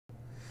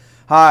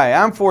Hi,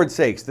 I'm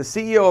Saeks, the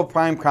CEO of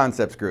Prime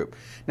Concepts Group.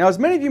 Now, as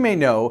many of you may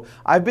know,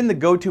 I've been the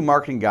go-to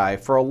marketing guy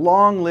for a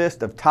long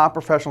list of top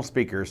professional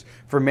speakers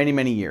for many,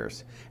 many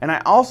years. And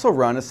I also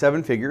run a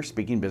seven-figure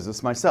speaking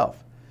business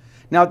myself.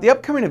 Now, at the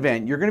upcoming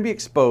event, you're going to be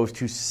exposed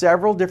to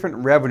several different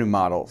revenue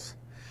models.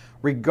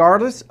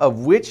 Regardless of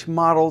which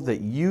model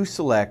that you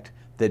select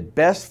that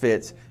best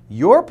fits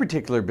your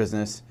particular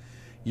business,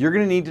 you're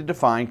going to need to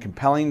define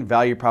compelling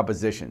value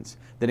propositions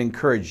that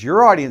encourage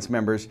your audience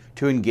members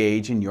to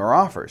engage in your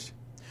offers.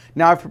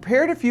 Now, I've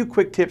prepared a few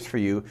quick tips for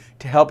you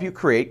to help you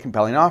create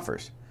compelling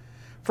offers.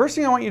 First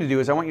thing I want you to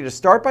do is I want you to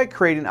start by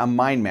creating a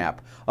mind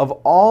map of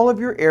all of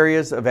your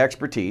areas of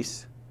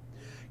expertise,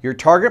 your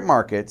target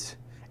markets,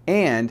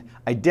 and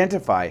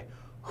identify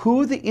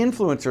who the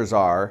influencers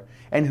are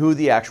and who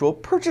the actual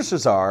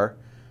purchasers are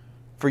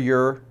for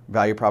your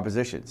value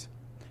propositions.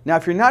 Now,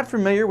 if you're not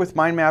familiar with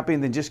mind mapping,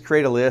 then just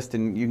create a list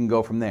and you can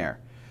go from there.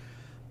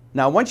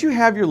 Now, once you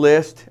have your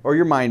list or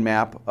your mind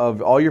map of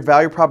all your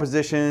value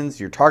propositions,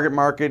 your target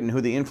market, and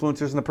who the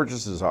influencers and the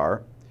purchasers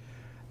are,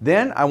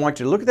 then I want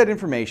you to look at that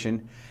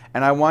information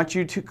and I want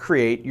you to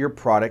create your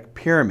product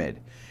pyramid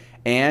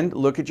and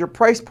look at your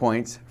price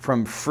points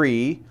from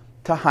free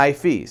to high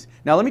fees.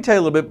 Now, let me tell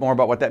you a little bit more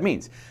about what that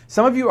means.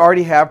 Some of you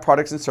already have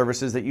products and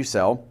services that you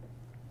sell,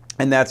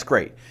 and that's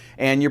great.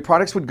 And your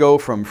products would go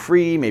from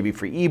free, maybe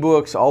free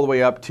ebooks, all the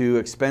way up to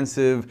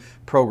expensive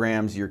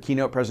programs, your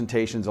keynote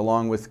presentations,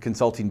 along with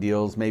consulting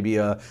deals, maybe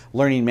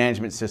learning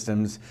management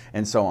systems,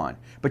 and so on.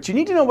 But you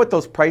need to know what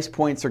those price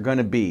points are going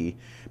to be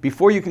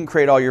before you can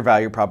create all your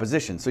value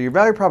propositions. So your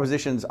value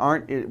propositions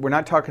we're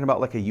not talking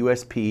about like a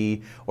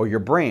USP or your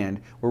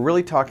brand. We're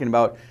really talking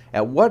about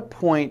at what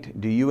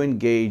point do you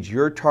engage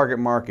your target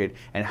market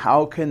and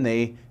how can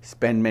they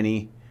spend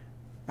money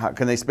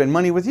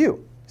with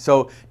you?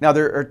 So now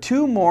there are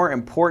two more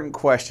important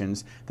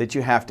questions that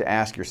you have to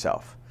ask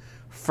yourself.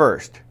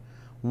 First,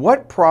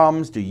 what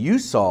problems do you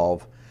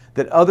solve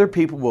that other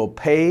people will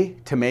pay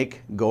to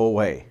make go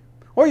away?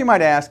 Or you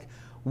might ask,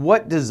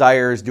 what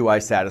desires do I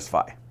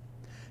satisfy?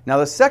 Now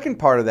the second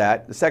part of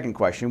that, the second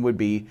question would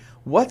be,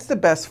 what's the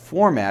best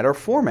format or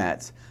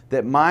formats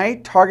that my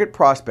target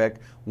prospect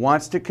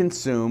wants to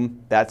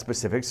consume that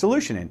specific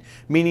solution in?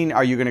 Meaning,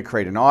 are you going to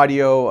create an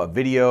audio, a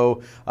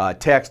video,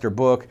 text or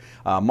book,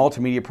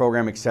 multimedia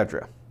program,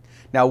 etc.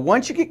 Now,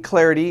 once you get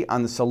clarity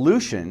on the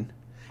solution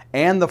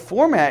and the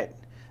format,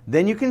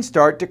 then you can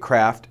start to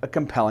craft a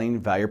compelling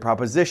value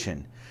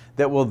proposition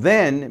that will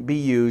then be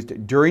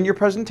used during your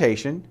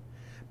presentation,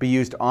 be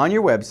used on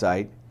your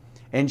website,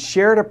 and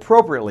shared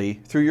appropriately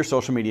through your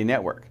social media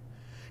network.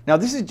 Now,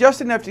 this is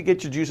just enough to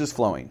get your juices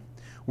flowing.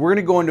 We're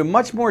going to go into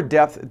much more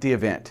depth at the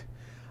event.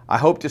 I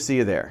hope to see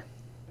you there.